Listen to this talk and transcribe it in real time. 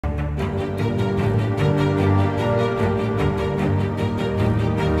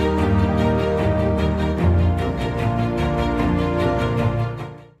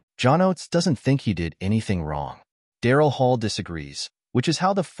John Oates doesn't think he did anything wrong. Daryl Hall disagrees, which is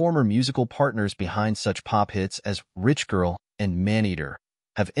how the former musical partners behind such pop hits as Rich Girl and Maneater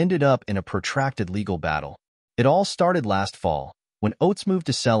have ended up in a protracted legal battle. It all started last fall, when Oates moved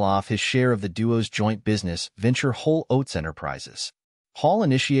to sell off his share of the duo's joint business venture Whole Oates Enterprises. Hall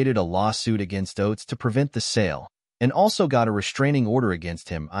initiated a lawsuit against Oates to prevent the sale, and also got a restraining order against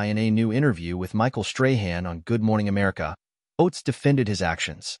him. In a new interview with Michael Strahan on Good Morning America, Oates defended his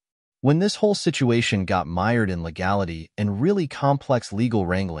actions. When this whole situation got mired in legality and really complex legal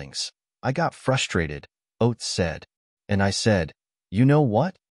wranglings, I got frustrated, Oates said. And I said, you know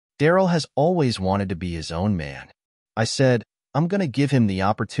what? Daryl has always wanted to be his own man. I said, I'm going to give him the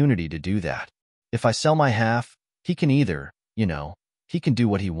opportunity to do that. If I sell my half, he can either, he can do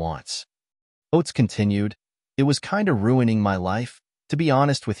what he wants. Oates continued, it was kind of ruining my life, to be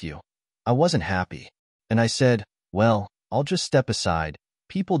honest with you. I wasn't happy. And I said, well, I'll just step aside.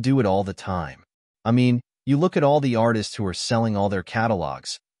 People do it all the time. I mean, you look at all the artists who are selling all their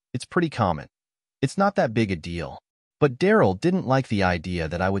catalogs. It's pretty common. It's not that big a deal. But Daryl didn't like the idea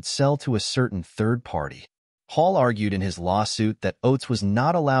that I would sell to a certain third party. Hall argued in his lawsuit that Oates was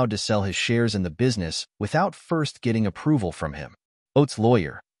not allowed to sell his shares in the business without first getting approval from him. Oates'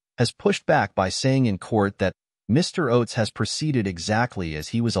 lawyer has pushed back by saying in court that Mr. Oates has proceeded exactly as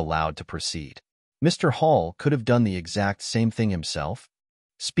he was allowed to proceed. Mr. Hall could have done the exact same thing himself.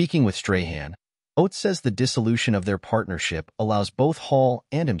 Speaking with Strahan, Oates says the dissolution of their partnership allows both Hall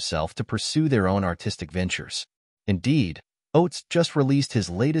and himself to pursue their own artistic ventures. Indeed, Oates just released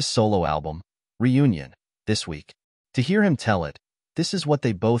his latest solo album, Reunion, this week. To hear him tell it, this is what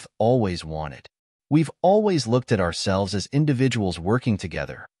they both always wanted. We've always looked at ourselves as individuals working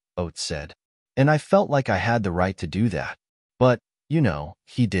together, Oates said. And I felt like I had the right to do that. But,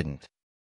 he didn't.